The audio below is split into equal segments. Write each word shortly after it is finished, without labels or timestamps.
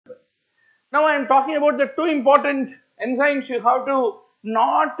Now I am talking about the two important enzymes you have to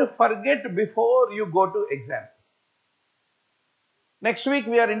not forget before you go to exam. Next week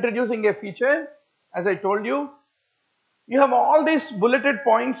we are introducing a feature, as I told you. You have all these bulleted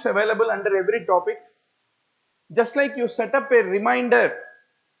points available under every topic. Just like you set up a reminder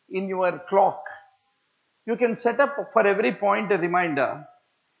in your clock, you can set up for every point a reminder,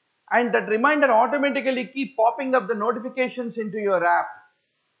 and that reminder automatically keep popping up the notifications into your app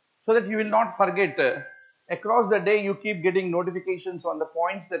so that you will not forget. Across the day you keep getting notifications on the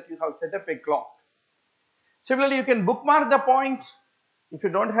points that you have set up a clock. Similarly, you can bookmark the points. If you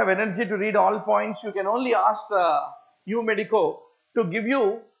don't have energy to read all points, you can only ask UMedico to give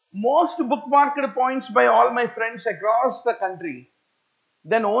you most bookmarked points by all my friends across the country.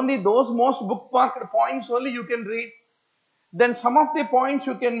 Then only those most bookmarked points only you can read. Then some of the points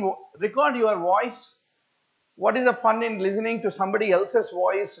you can record your voice. What is the fun in listening to somebody else's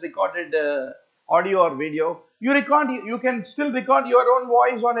voice recorded audio or video? You can still record your own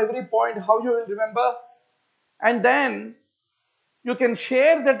voice on every point, how you will remember. And then you can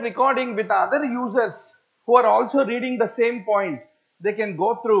share that recording with other users who are also reading the same point. They can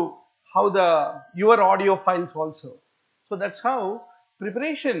go through how your audio files also. So that's how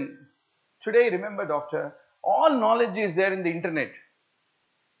preparation. Today, remember doctor, all knowledge is there in the internet.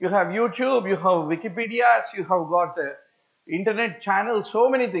 You have YouTube, you have Wikipedias, you have got internet channels, so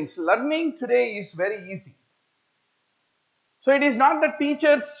many things. Learning today is very easy. So it is not the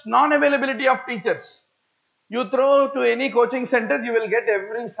teachers, non-availability of teachers. You throw to any coaching center, you will get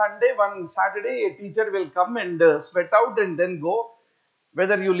every Sunday, one Saturday, a teacher will come and sweat out and then go,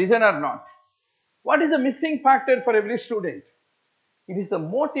 whether you listen or not. What is the missing factor for every student? It is the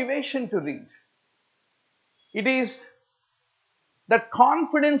motivation to read. It is the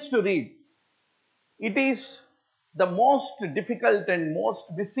confidence to read. It is the most difficult and most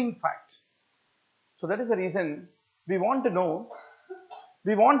missing fact. So that is the reason we want to know,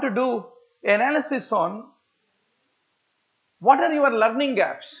 we want to do analysis on what are your learning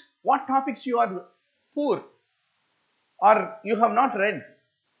gaps, what topics you are poor or you have not read.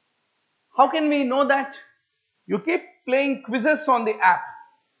 How can we know that? You keep playing quizzes on the app.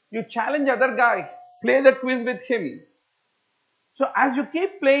 You challenge other guy, play the quiz with him. So as you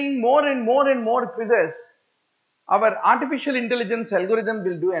keep playing more and more and more quizzes, our artificial intelligence algorithm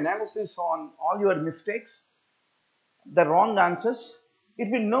will do analysis on all your mistakes, the wrong answers.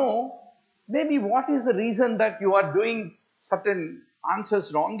 It will know maybe what is the reason that you are doing certain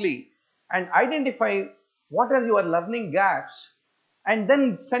answers wrongly and identify what are your learning gaps and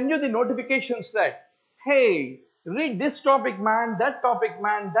then send you the notifications that, hey, read this topic man, that topic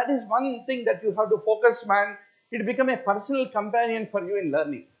man, that is one thing that you have to focus man. It become a personal companion for you in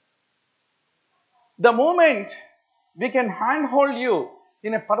learning. The moment we can handhold you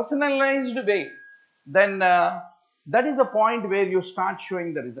in a personalized way, then that is the point where you start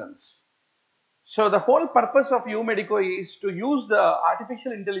showing the results. So the whole purpose of UMedico is to use the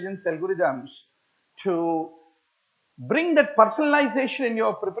artificial intelligence algorithms to bring that personalization in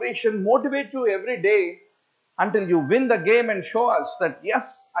your preparation, motivate you every day until you win the game and show us that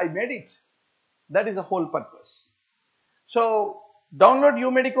yes, I made it. That is the whole purpose. So download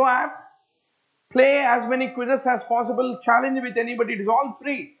UMedico app, play as many quizzes as possible, challenge with anybody, it is all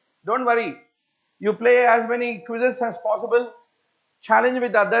free. Don't worry. You play as many quizzes as possible, challenge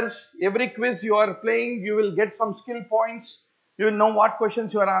with others. Every quiz you are playing, you will get some skill points. You will know what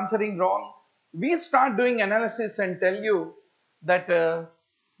questions you are answering wrong. We start doing analysis and tell you that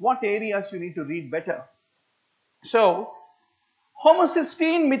what areas you need to read better. So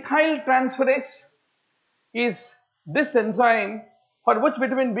homocysteine methyltransferase is this enzyme for which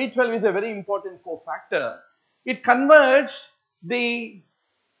vitamin B12 is a very important cofactor. It converts the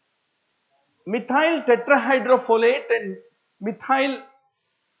methyl tetrahydrofolate and methyl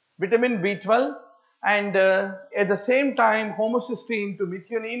vitamin B12 and at the same time homocysteine to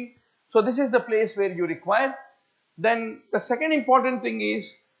methionine. So this is the place where you require. Then the second important thing is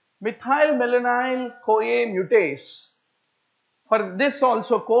methylmalonyl CoA mutase. For this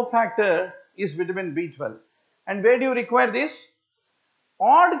also cofactor is vitamin B12. And where do you require this?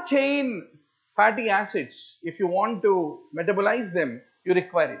 Odd chain fatty acids, if you want to metabolize them, you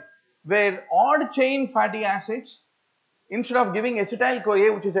require it. Where odd chain fatty acids, instead of giving acetyl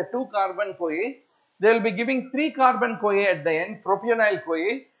CoA, which is a 2-carbon CoA, they will be giving 3-carbon CoA at the end, propionyl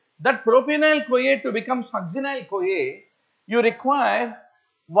CoA. That propionyl CoA to become succinyl CoA, you require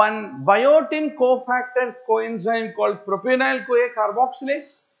one biotin cofactor coenzyme called propionyl CoA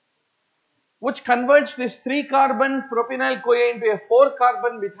carboxylase, which converts this 3-carbon propionyl CoA into a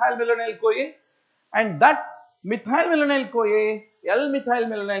 4-carbon methylmalonyl CoA, and that methylmalonyl CoA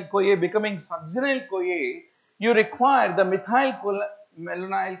L-methylmalonyl-CoA becoming succinyl-CoA, you require the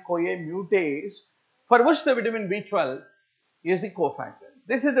methylmalonyl-CoA mutase, for which the vitamin B12 is the cofactor.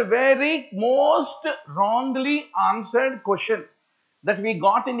 This is the very most wrongly answered question that we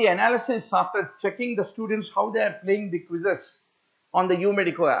got in the analysis after checking the students how they are playing the quizzes on the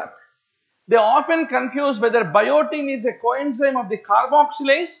UMedico app. They often confuse whether biotin is a coenzyme of the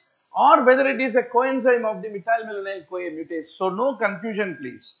carboxylase or whether it is a coenzyme of the methylmalonyl-CoA mutase. So no confusion,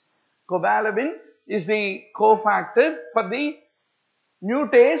 please. Cobalamin is the cofactor for the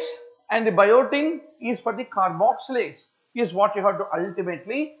mutase and the biotin is for the carboxylase, is what you have to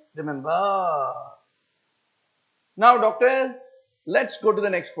ultimately remember. Now, doctor, let's go to the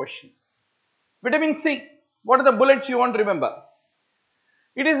next question. Vitamin C, what are the bullets you want to remember?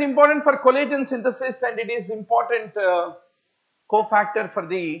 It is important for collagen synthesis and it is important cofactor for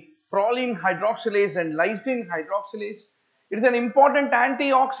the proline hydroxylase and lysine hydroxylase. It is an important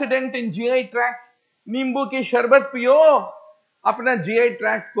antioxidant in GI tract. नींबू की शरबत पियो, अपना GI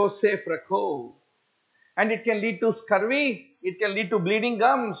tract को safe रखो. And it can lead to scurvy, it can lead to bleeding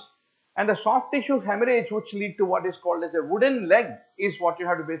gums, and the soft tissue hemorrhage, which lead to what is called as a wooden leg, is what you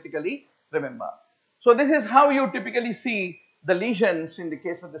have to basically remember. So this is how you typically see the lesions in the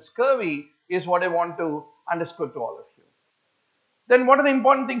case of the scurvy, is what I want to underscore to all of you. Then what are the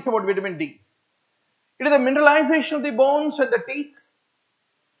important things about vitamin D? It is a mineralization of the bones and the teeth,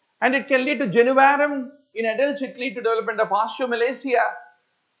 and it can lead to genuvarum. In adults, it leads to development of osteomalacia.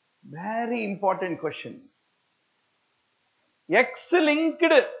 Very important question. X-linked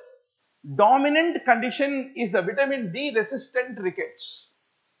dominant condition is the vitamin D resistant rickets.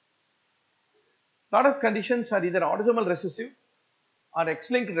 A lot of conditions are either autosomal recessive or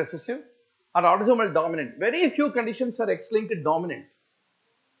X-linked recessive or autosomal dominant. Very few conditions are X-linked dominant.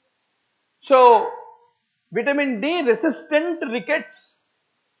 So, vitamin D resistant rickets,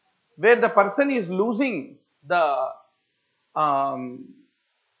 where the person is losing the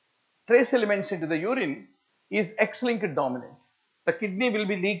trace elements into the urine, is X-linked dominant. The kidney will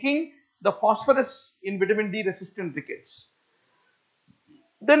be leaking the phosphorus in vitamin D resistant rickets.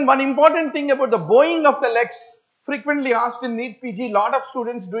 Then one important thing about the bowing of the legs, frequently asked in NEET PG, lot of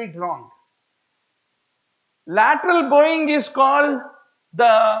students do it wrong. Lateral bowing is called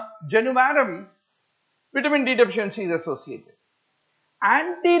the genuvarum, vitamin D deficiency is associated.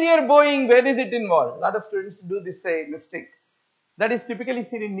 Anterior bowing, where is it involved? A lot of students do this mistake. That is typically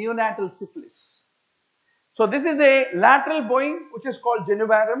seen in neonatal syphilis. So this is a lateral bowing which is called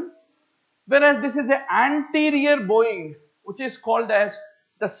genuvarum, whereas this is an anterior bowing which is called as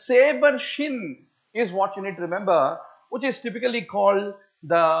the saber shin, is what you need to remember, which is typically called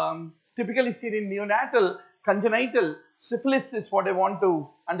typically seen in neonatal congenital syphilis, is what I want to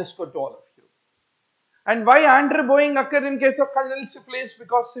underscore to all of you. And why anterior bowing occur in case of congenital syphilis?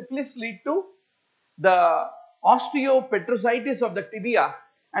 Because syphilis lead to the osteopetrositis of the tibia,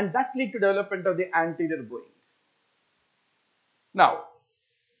 and that lead to development of the anterior bowing. Now,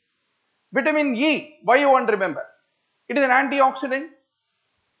 vitamin E, why you want to remember? It is an antioxidant.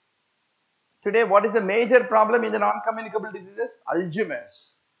 Today, what is the major problem in the non-communicable diseases?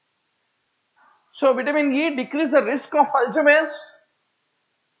 Alzheimer's. So, vitamin E decreases the risk of Alzheimer's,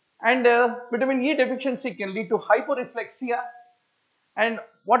 and vitamin E deficiency can lead to hyporeflexia. And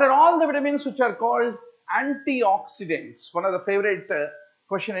what are all the vitamins which are called antioxidants? One of the favorite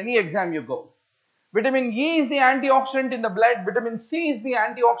question any exam you go. Vitamin E is the antioxidant in the blood, vitamin C is the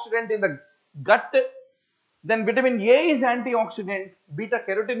antioxidant in the gut, then vitamin A is antioxidant, beta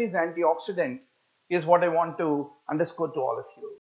carotene is antioxidant, is what I want to underscore to all of you.